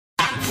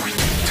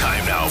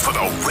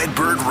The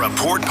Redbird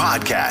Report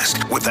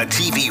Podcast with the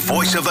TV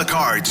voice of the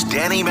Cards,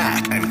 Danny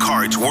Mac, and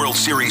Cards World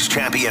Series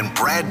champion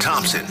Brad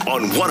Thompson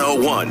on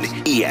 101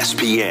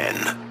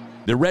 ESPN.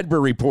 The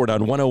Redbird Report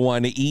on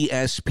 101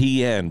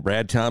 ESPN.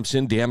 Brad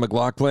Thompson, Dan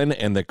McLaughlin,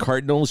 and the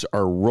Cardinals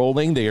are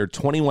rolling. They are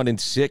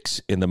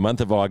 21-6 in the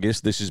month of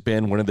August. This has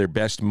been one of their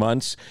best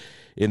months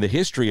in the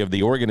history of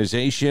the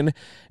organization.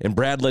 And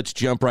Brad, let's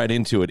jump right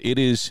into it. It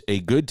is a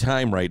good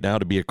time right now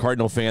to be a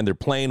Cardinal fan. They're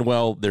playing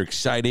well. They're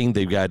exciting.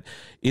 They've got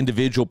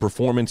individual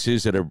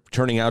performances that are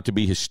turning out to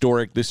be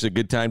historic. This is a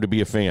good time to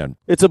be a fan.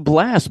 It's a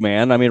blast,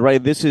 man. I mean,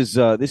 right, this is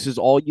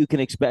all you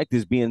can expect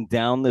is being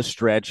down the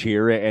stretch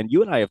here. And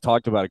you and I have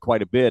talked about it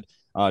quite a bit,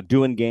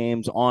 doing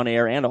games on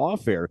air and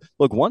off air.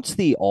 Look, once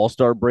the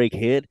All-Star break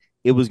hit,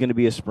 it was going to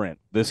be a sprint.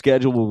 The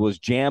schedule was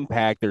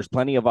jam-packed. There's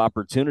plenty of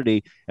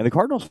opportunity, and the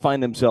Cardinals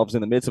find themselves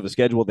in the midst of a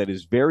schedule that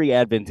is very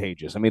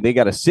advantageous. I mean, they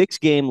got a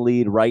 6-game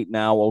lead right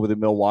now over the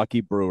Milwaukee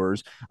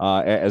Brewers,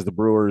 as the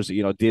Brewers,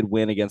 did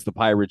win against the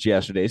Pirates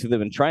yesterday, so they've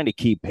been trying to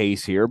keep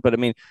pace here. But, I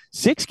mean,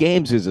 6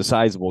 games is a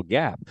sizable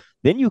gap.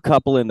 Then you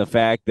couple in the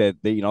fact that,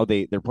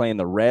 they're playing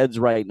the Reds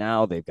right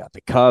now. They've got the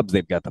Cubs.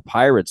 They've got the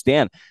Pirates.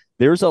 Dan,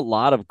 there's a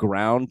lot of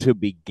ground to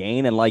be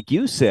gained, and like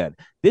you said,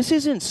 this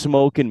isn't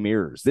smoke and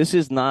mirrors. This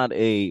is not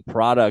a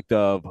product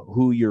of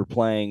who you're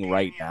playing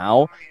right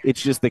now. It's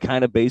just the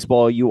kind of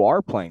baseball you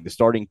are playing. The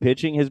starting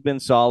pitching has been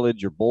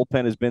solid. Your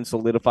bullpen has been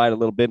solidified a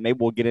little bit. Maybe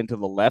we'll get into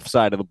the left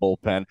side of the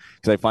bullpen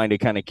because I find it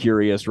kind of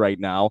curious right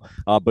now.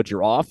 But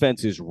your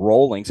offense is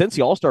rolling. Since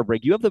the All-Star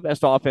break, you have the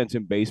best offense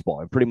in baseball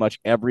in pretty much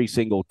every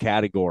single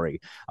category.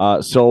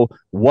 So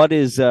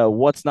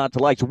what's not to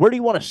like? So where do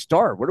you want to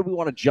start? Where do we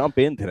want to jump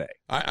in today?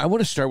 I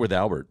want to start with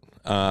Albert.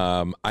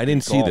 I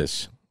didn't see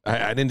this.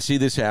 I didn't see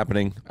this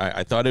happening.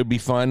 I thought it would be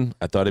fun.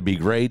 I thought it'd be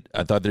great.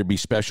 I thought there'd be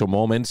special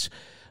moments.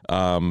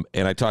 And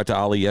I talked to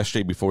Ali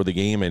yesterday before the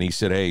game, and he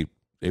said, hey,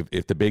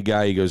 if the big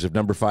guy, he goes, if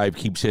number 5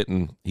 keeps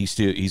hitting, he's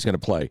going to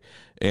play.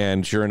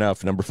 And sure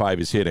enough, number 5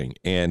 is hitting.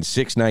 And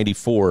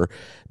 694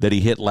 that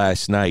he hit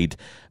last night.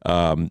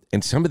 And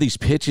some of these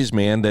pitches,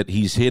 man, that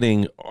he's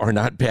hitting are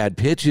not bad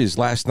pitches.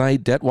 Last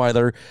night,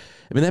 Detweiler,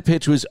 I mean, that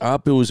pitch was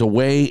up, it was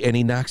away, and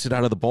he knocks it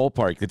out of the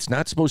ballpark. It's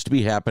not supposed to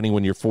be happening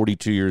when you're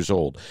 42 years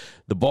old.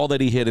 The ball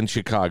that he hit in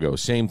Chicago,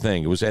 same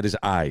thing. It was at his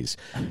eyes.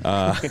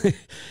 I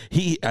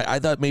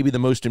thought maybe the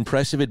most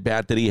impressive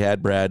at-bat that he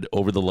had, Brad,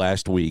 over the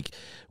last week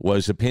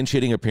was a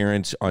pinch-hitting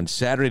appearance on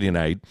Saturday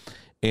night,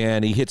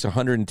 and he hits a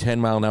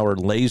 110-mile-an-hour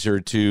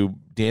laser to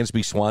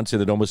Dansby Swanson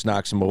that almost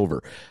knocks him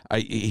over.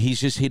 He's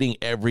just hitting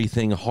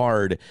everything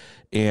hard,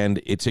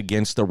 and it's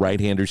against the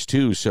right-handers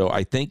too. So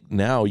I think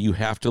now you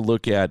have to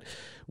look at,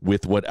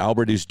 with what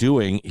Albert is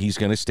doing, he's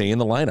going to stay in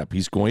the lineup.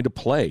 He's going to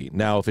play.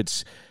 Now, if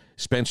it's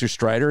Spencer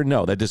Strider,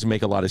 no, that doesn't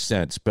make a lot of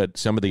sense. But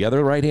some of the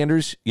other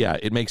right-handers, yeah,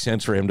 it makes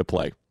sense for him to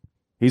play.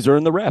 He's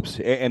earned the reps,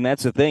 and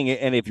that's the thing.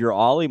 And if you're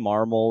Ollie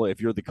Marmol,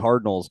 if you're the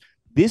Cardinals,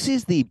 this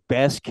is the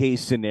best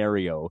case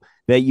scenario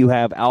that you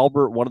have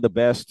Albert, one of the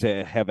best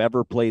to have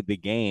ever played the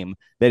game,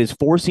 that is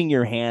forcing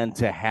your hand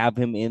to have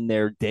him in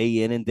there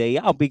day in and day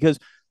out. Because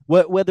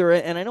whether,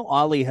 and I know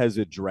Ollie has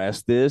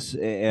addressed this,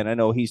 and I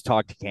know he's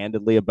talked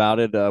candidly about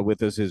it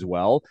with us as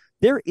well.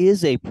 There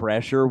is a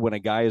pressure when a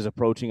guy is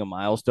approaching a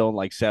milestone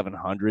like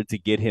 700 to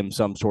get him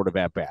some sort of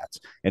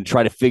at-bats and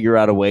try to figure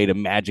out a way to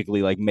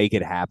magically make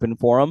it happen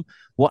for him.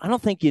 Well, I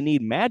don't think you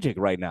need magic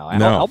right now.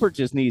 No. Albert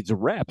just needs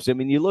reps. I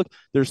mean, you look,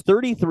 there's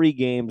 33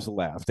 games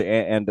left,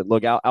 and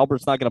look,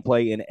 Albert's not going to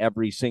play in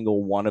every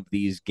single one of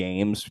these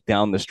games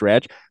down the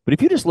stretch. But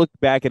if you just look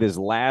back at his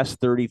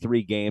last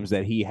 33 games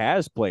that he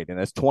has played, and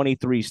that's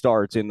 23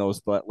 starts in those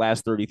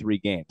last 33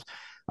 games,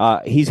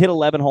 he's hit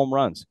 11 home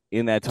runs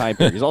in that time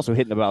period. He's also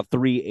hitting about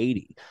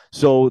 380.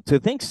 So to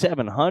think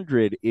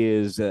 700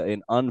 is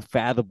an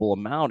unfathomable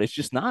amount, it's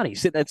just not.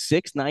 He's sitting at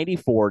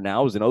 694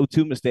 now. It was an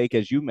 0-2 mistake,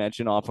 as you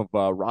mentioned, off of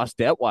Ross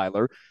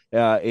Detweiler.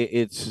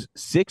 It's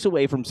 6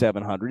 away from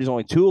 700. He's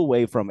only 2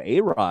 away from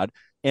A-Rod,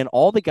 and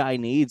all the guy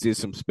needs is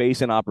some space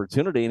and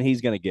opportunity, and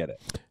he's going to get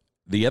it.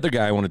 The other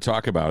guy I want to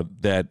talk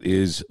about that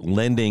is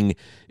lending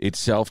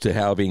itself to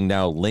having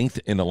now length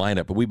in the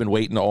lineup, but we've been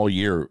waiting all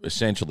year,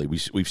 essentially.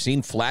 We've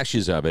seen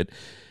flashes of it,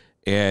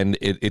 and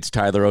it's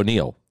Tyler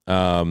O'Neill.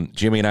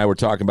 Jimmy and I were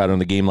talking about it on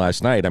the game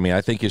last night. I mean,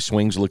 I think his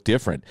swings look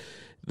different.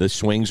 The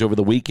swings over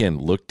the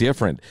weekend look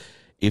different.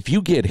 If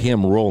you get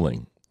him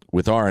rolling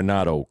with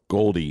Arenado,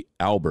 Goldie,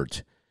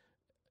 Albert,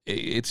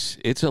 it's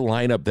a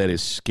lineup that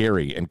is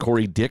scary, and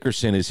Corey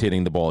Dickerson is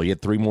hitting the ball. He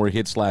had 3 more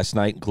hits last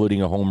night,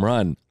 including a home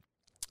run.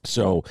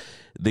 So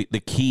the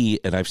key,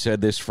 and I've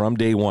said this from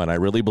day one, I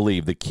really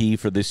believe the key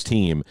for this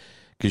team,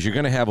 because you're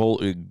going to have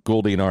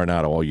Goldie and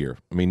Arenado all year.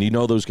 I mean, you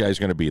know those guys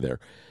are going to be there.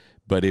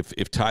 But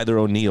if Tyler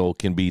O'Neill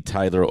can be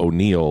Tyler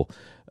O'Neill,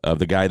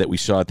 the guy that we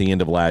saw at the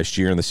end of last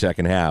year in the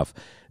second half,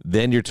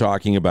 then you're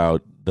talking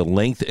about the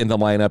length in the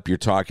lineup, you're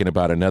talking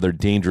about another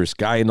dangerous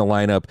guy in the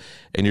lineup,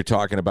 and you're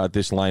talking about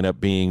this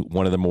lineup being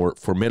one of the more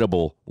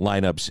formidable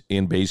lineups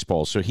in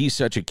baseball. So he's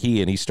such a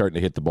key, and he's starting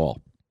to hit the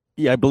ball.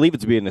 Yeah, I believe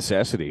it to be a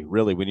necessity,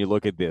 really, when you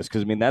look at this,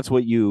 because I mean that's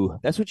what you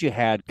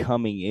had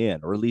coming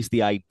in, or at least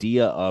the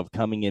idea of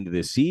coming into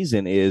this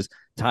season is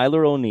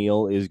Tyler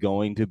O'Neill is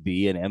going to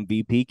be an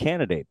MVP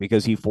candidate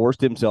because he forced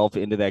himself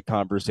into that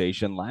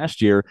conversation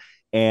last year.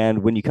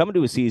 And when you come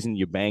into a season,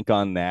 you bank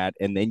on that,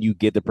 and then you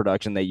get the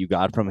production that you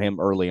got from him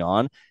early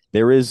on.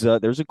 There's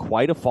a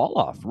quite a fall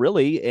off,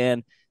 really,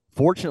 and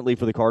fortunately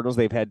for the Cardinals,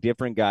 they've had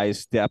different guys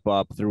step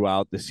up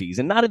throughout the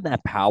season, not in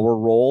that power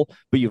role,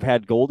 but you've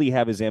had Goldie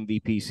have his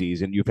MVP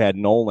season. You've had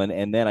Nolan.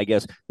 And then I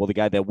guess, well, the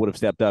guy that would have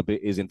stepped up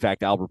is, in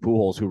fact, Albert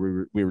Pujols,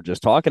 who we were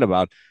just talking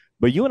about.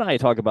 But you and I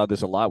talk about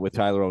this a lot with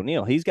Tyler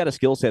O'Neill. He's got a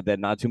skill set that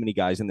not too many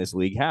guys in this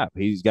league have.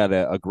 He's got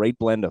a great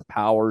blend of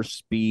power,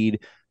 speed,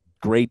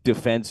 great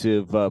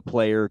defensive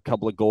player,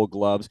 couple of gold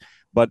gloves.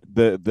 But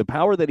the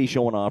power that he's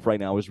showing off right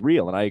now is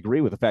real. And I agree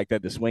with the fact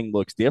that the swing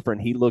looks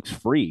different. He looks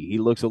free. He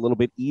looks a little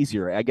bit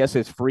easier. I guess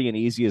as free and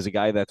easy as a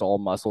guy that's all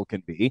muscle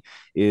can be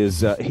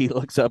is he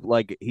looks up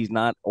like he's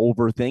not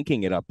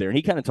overthinking it up there. And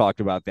he kind of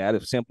talked about that,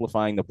 of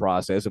simplifying the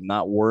process, of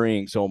not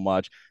worrying so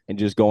much and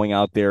just going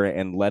out there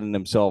and letting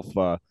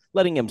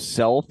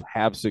himself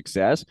have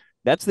success.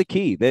 That's the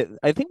key. That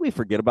I think we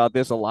forget about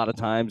this a lot of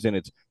times, and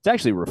it's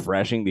actually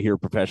refreshing to hear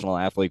professional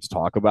athletes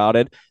talk about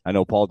it. I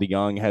know Paul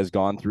DeYoung has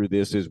gone through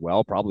this as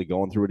well, probably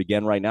going through it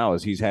again right now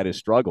as he's had his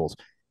struggles.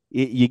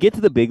 You get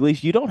to the big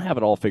leagues, you don't have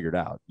it all figured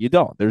out. You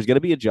don't. There's going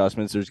to be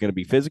adjustments. There's going to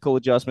be physical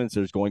adjustments.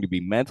 There's going to be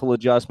mental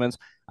adjustments.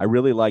 I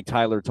really like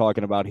Tyler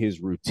talking about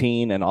his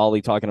routine and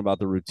Ollie talking about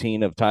the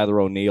routine of Tyler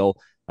O'Neill,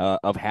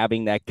 of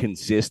having that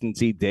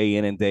consistency day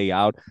in and day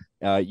out.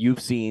 You've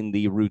seen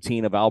the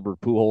routine of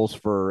Albert Pujols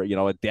for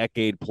a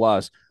decade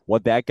plus.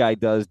 What that guy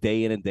does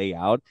day in and day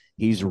out,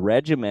 he's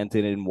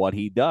regimented in what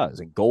he does,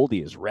 and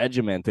Goldie is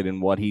regimented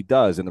in what he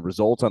does, and the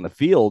results on the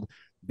field,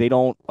 they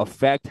don't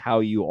affect how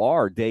you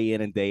are day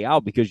in and day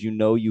out because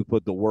you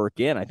put the work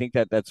in. I think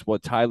that's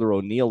what Tyler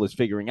O'Neill is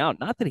figuring out.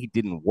 Not that he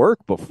didn't work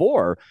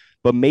before,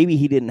 but maybe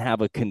he didn't have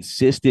a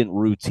consistent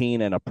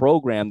routine and a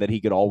program that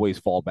he could always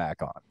fall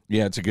back on.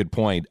 Yeah, it's a good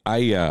point.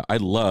 I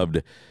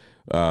loved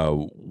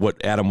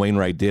what Adam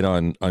Wainwright did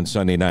on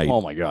Sunday night. Oh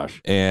my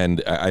gosh.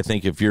 And I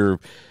think if you're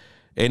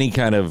any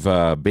kind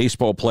of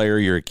baseball player,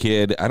 you're a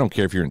kid, I don't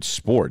care if you're in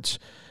sports,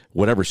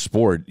 whatever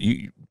sport,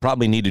 you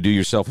probably need to do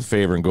yourself a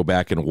favor and go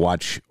back and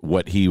watch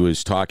what he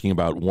was talking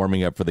about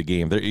warming up for the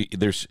game.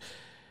 There's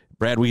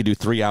Brad, we could do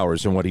 3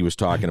 hours on what he was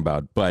talking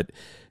about, but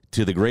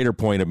to the greater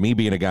point of me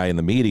being a guy in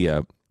the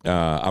media,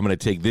 I'm going to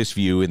take this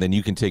view, and then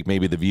you can take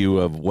maybe the view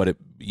of what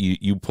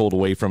you pulled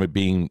away from it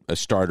being a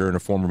starter and a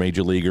former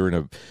major leaguer and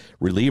a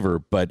reliever.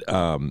 But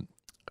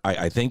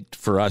I think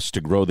for us to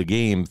grow the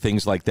game,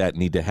 things like that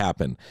need to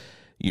happen.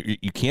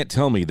 You can't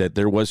tell me that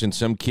there wasn't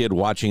some kid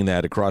watching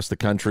that across the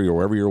country or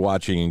wherever you're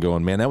watching and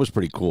going, man, that was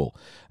pretty cool.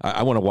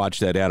 I want to watch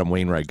that Adam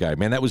Wainwright guy.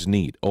 Man, that was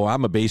neat. Oh,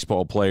 I'm a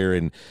baseball player,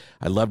 and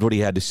I loved what he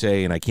had to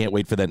say, and I can't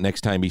wait for that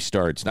next time he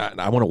starts.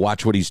 I want to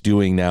watch what he's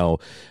doing now,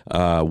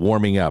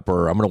 warming up,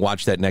 or I'm going to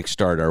watch that next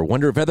start, or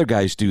wonder if other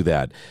guys do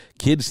that.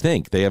 Kids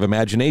think. They have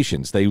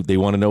imaginations. They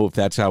want to know if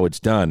that's how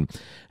it's done.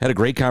 I had a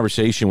great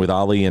conversation with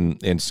Ollie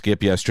and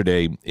Skip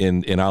yesterday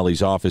in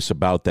Ollie's office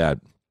about that.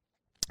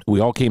 We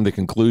all came to the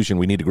conclusion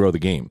we need to grow the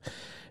game.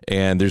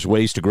 And there's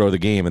ways to grow the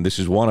game, and this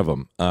is one of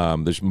them.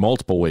 There's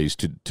multiple ways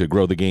to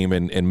grow the game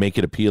and make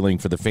it appealing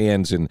for the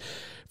fans and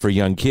for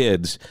young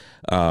kids.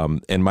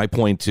 And my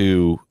point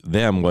to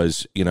them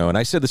was, and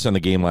I said this on the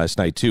game last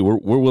night too,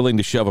 we're willing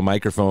to shove a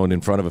microphone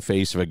in front of a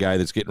face of a guy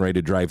that's getting ready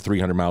to drive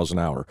 300 miles an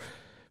hour.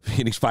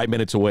 And he's 5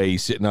 minutes away.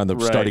 He's sitting on the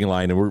starting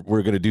line, and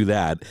we're going to do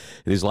that.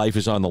 And his life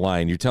is on the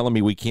line. You're telling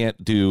me we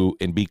can't do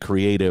and be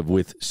creative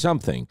with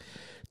something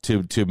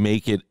to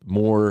make it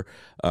more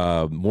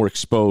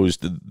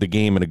exposed, the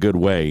game in a good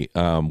way,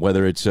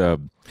 whether it's a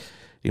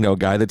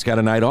guy that's got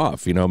a night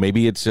off,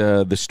 maybe it's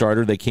the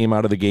starter that came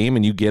out of the game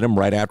and you get him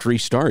right after he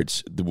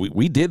starts.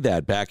 We did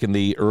that back in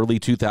the early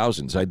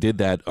 2000s. I did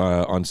that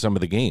on some of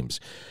the games.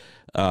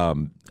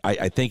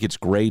 I think it's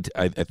great.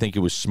 I think it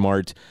was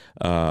smart.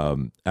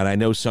 And I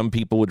know some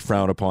people would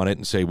frown upon it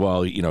and say,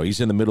 well, he's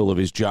in the middle of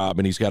his job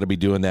and he's got to be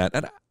doing that.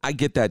 And I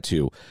get that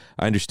too.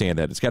 I understand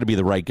that. It's got to be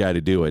the right guy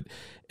to do it.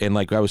 And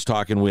like I was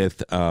talking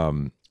with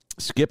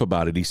Skip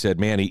about it, he said,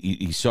 man,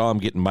 he saw him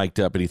getting mic'd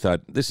up and he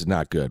thought, this is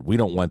not good. We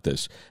don't want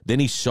this. Then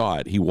he saw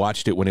it. He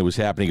watched it when it was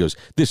happening. He goes,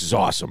 this is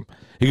awesome.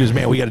 He goes,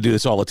 man, we got to do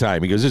this all the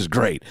time. He goes, this is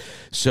great.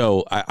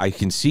 So I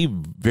can see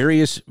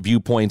various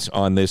viewpoints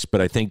on this, but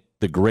I think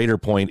the greater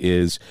point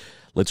is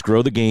let's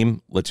grow the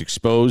game. Let's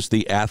expose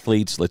the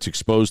athletes. Let's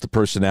expose the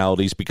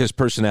personalities because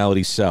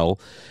personalities sell.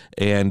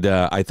 And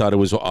I thought it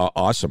was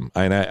awesome.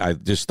 And I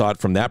just thought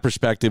from that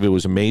perspective, it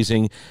was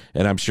amazing.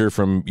 And I'm sure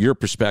from your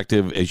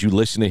perspective, as you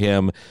listen to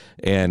him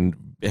and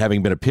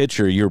having been a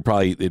pitcher, it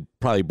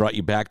probably brought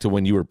you back to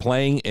when you were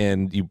playing,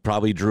 and you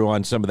probably drew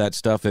on some of that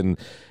stuff and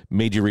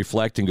made you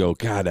reflect and go,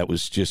 God, that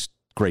was just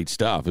great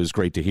stuff. It was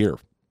great to hear.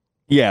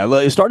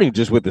 Yeah, starting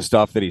just with the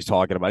stuff that he's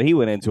talking about, he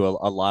went into a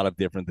lot of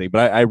different things,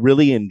 but I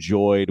really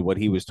enjoyed what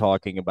he was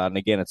talking about. And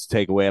again, it's a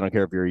takeaway. I don't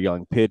care if you're a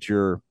young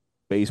pitcher,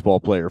 baseball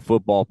player,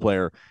 football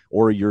player,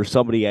 or you're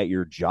somebody at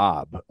your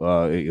job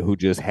who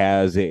just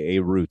has a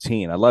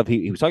routine. I love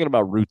he was talking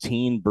about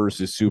routine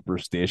versus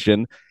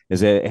superstition.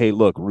 Is that, hey,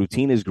 look,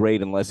 routine is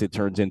great unless it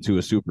turns into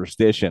a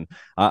superstition.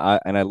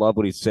 And I love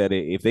what he said.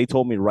 If they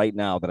told me right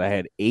now that I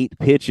had 8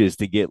 pitches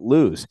to get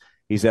loose,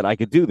 he said I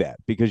could do that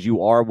because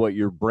you are what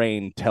your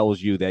brain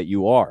tells you that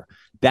you are.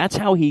 That's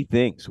how he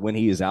thinks when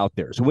he is out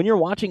there. So when you're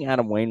watching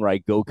Adam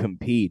Wainwright go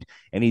compete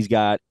and he's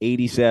got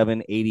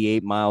 87,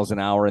 88 miles an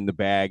hour in the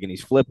bag and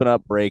he's flipping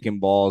up breaking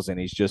balls and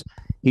he's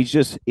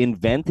just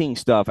inventing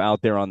stuff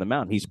out there on the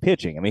mound. He's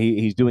pitching. I mean,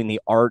 he's doing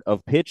the art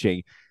of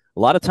pitching. A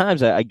lot of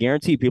times I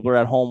guarantee people are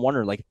at home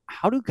wondering, like,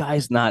 how do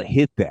guys not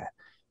hit that?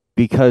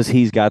 Because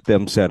he's got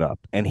them set up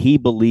and he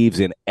believes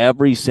in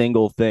every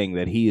single thing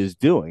that he is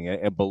doing.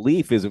 And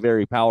belief is a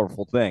very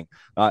powerful thing.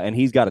 And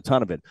he's got a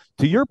ton of it.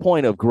 To your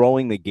point of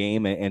growing the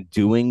game and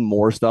doing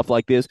more stuff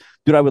like this,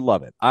 dude, I would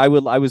love it. I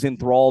was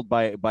enthralled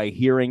by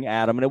hearing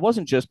Adam. And it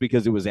wasn't just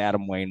because it was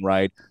Adam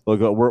Wainwright.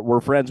 Look,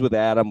 we're friends with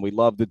Adam. We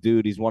love the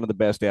dude. He's one of the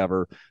best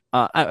ever.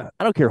 I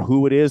don't care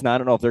who it is. And I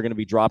don't know if they're going to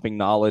be dropping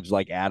knowledge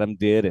like Adam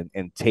did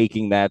and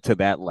taking that to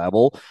that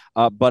level.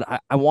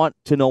 But I want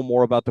to know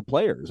more about the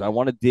players. I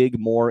want to dig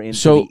more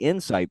into the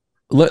insight.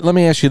 Let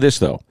me ask you this,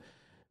 though.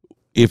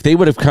 If they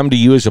would have come to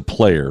you as a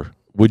player,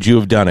 would you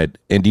have done it?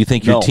 And do you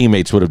think your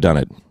teammates would have done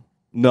it?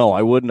 No,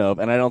 I wouldn't have.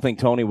 And I don't think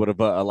Tony would have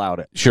allowed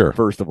it. Sure.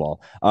 First of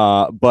all.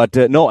 But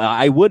no,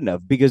 I wouldn't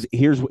have, because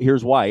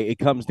here's why. It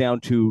comes down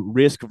to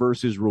risk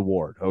versus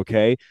reward,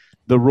 okay?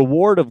 The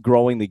reward of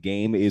growing the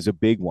game is a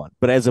big one.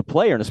 But as a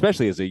player, and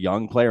especially as a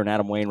young player, and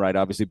Adam Wainwright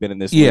obviously been in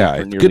this league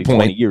for nearly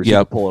 20 years, he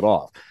can pull it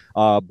off.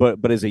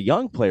 But as a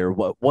young player,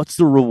 what's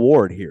the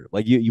reward here?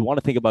 Like you want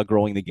to think about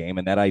growing the game,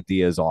 and that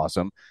idea is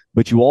awesome.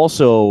 But you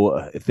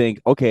also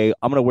think, okay,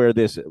 I'm going to wear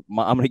this. I'm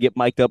going to get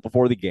mic'd up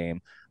before the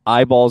game.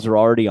 Eyeballs are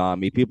already on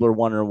me. People are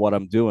wondering what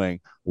I'm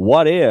doing.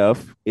 What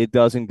if it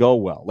doesn't go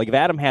well? Like if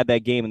Adam had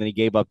that game and then he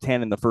gave up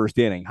 10 in the first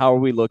inning, how are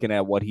we looking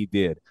at what he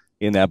did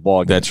in that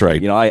ball game? That's right.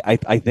 You know,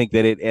 I think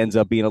that it ends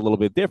up being a little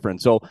bit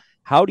different. So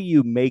how do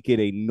you make it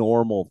a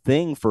normal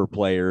thing for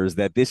players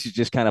that this is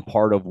just kind of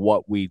part of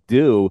what we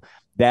do?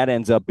 That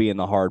ends up being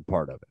the hard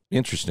part of it.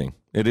 Interesting.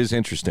 It is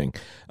interesting.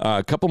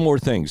 A couple more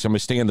things. I'm going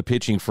to stay on the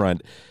pitching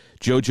front.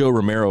 JoJo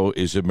Romero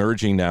is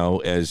emerging now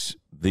as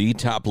the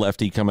top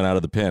lefty coming out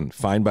of the pen.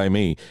 Fine by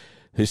me.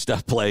 His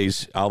stuff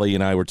plays. Ali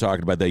and I were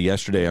talking about that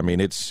yesterday. I mean,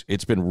 it's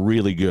been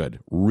really good,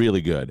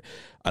 really good.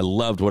 I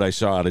loved what I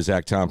saw out of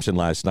Zack Thompson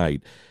last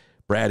night.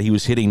 Brad, he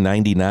was hitting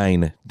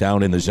 99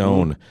 down in the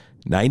zone.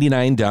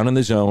 99 down in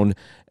the zone,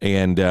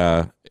 and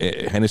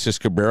Genesis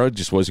Cabrera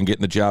just wasn't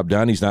getting the job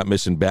done. He's not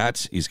missing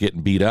bats. He's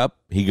getting beat up.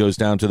 He goes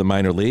down to the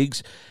minor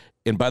leagues.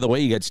 And by the way,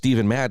 you got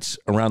Steven Matz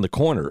around the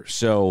corner.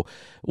 So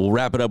we'll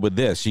wrap it up with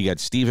this. You got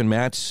Steven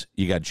Matz.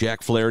 You got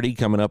Jack Flaherty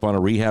coming up on a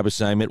rehab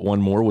assignment,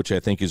 one more, which I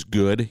think is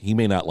good. He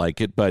may not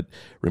like it, but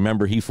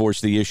remember, he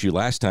forced the issue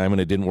last time, and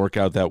it didn't work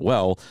out that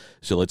well.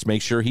 So let's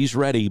make sure he's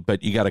ready.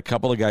 But you got a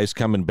couple of guys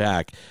coming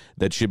back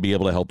that should be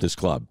able to help this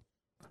club.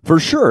 For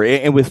sure.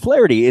 And with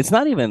Flaherty, it's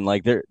not even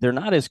like they're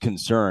not as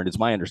concerned. It's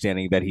my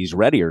understanding that he's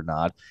ready or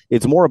not.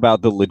 It's more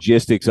about the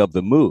logistics of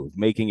the move,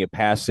 making it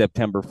past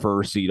September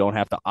 1st so you don't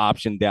have to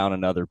option down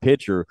another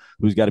pitcher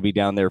who's got to be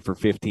down there for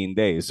 15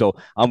 days. So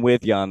I'm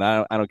with you on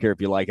that. I don't care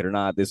if you like it or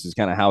not. This is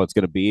kind of how it's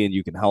going to be, and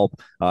you can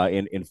help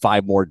in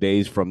 5 more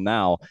days from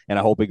now, and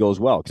I hope it goes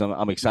well because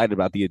I'm excited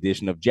about the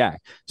addition of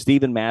Jack.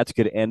 Steven Matz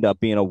could end up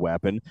being a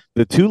weapon.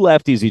 The two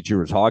lefties that you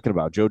were talking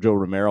about, JoJo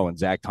Romero and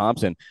Zack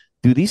Thompson,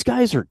 dude, these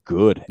guys are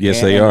good.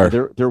 Yes, they are.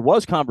 There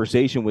was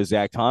conversation with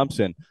Zack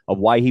Thompson of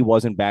why he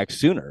wasn't back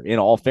sooner. In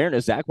all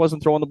fairness, Zack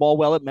wasn't throwing the ball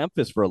well at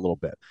Memphis for a little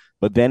bit.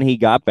 But then he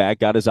got back,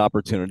 got his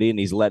opportunity, and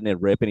he's letting it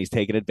rip, and he's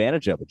taking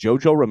advantage of it.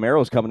 JoJo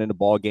Romero's coming into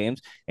ball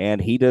games,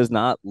 and he does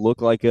not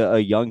look like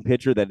a young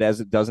pitcher that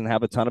doesn't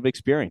have a ton of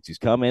experience. He's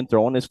come in,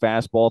 throwing his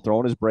fastball,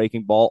 throwing his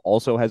breaking ball,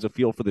 also has a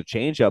feel for the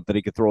changeup that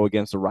he could throw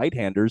against the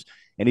right-handers,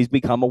 and he's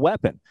become a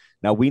weapon.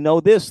 Now, we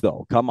know this,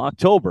 though. Come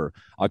October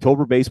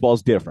baseball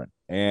is different,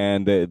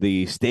 and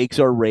the stakes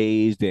are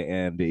raised,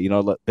 and, you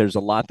know, there's a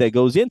lot that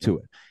goes into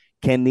it.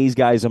 Can these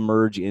guys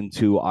emerge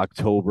into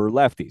October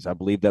lefties? I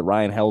believe that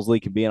Ryan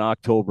Helsley can be an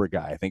October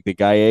guy. I think that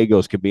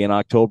Gallegos could be an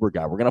October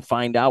guy. We're going to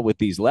find out with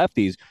these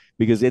lefties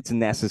because it's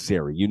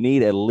necessary. You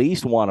need at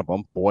least one of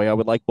them. Boy, I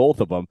would like both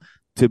of them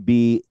to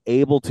be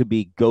able to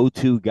be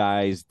go-to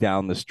guys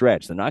down the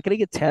stretch. They're not going to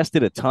get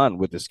tested a ton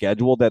with the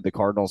schedule that the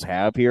Cardinals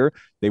have here.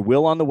 They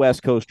will on the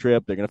West Coast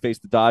trip. They're going to face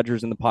the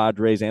Dodgers and the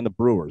Padres and the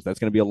Brewers. That's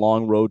going to be a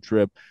long road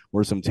trip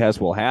where some tests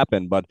will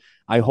happen, but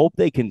I hope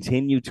they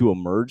continue to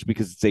emerge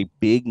because it's a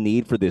big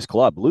need for this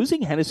club.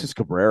 Losing Genesis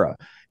Cabrera,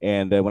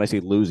 and when I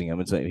say losing him,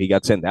 it's he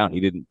got sent down. He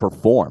didn't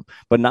perform,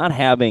 but not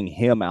having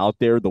him out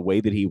there the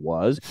way that he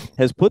was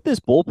has put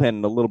this bullpen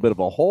in a little bit of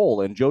a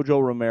hole, and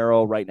JoJo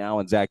Romero right now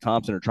and Zack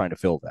Thompson are trying to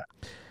fill that.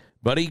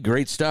 Buddy,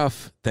 great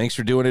stuff. Thanks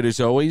for doing it as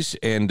always,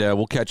 and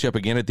we'll catch up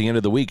again at the end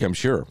of the week, I'm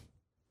sure.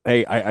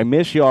 Hey, I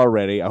miss you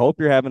already. I hope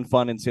you're having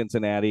fun in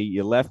Cincinnati.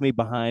 You left me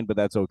behind, but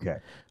that's okay.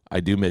 I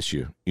do miss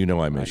you. You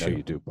know I miss I know you.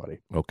 you do, buddy.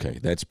 Okay,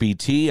 that's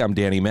BT. I'm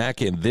Danny Mac,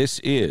 and this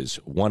is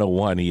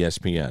 101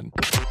 ESPN.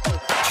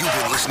 You've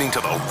been listening to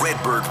the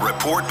Redbird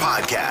Report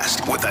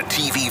podcast with the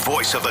TV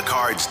voice of the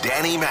Cards,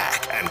 Danny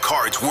Mac, and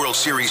Cards World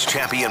Series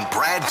champion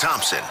Brad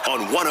Thompson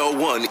on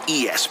 101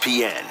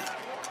 ESPN.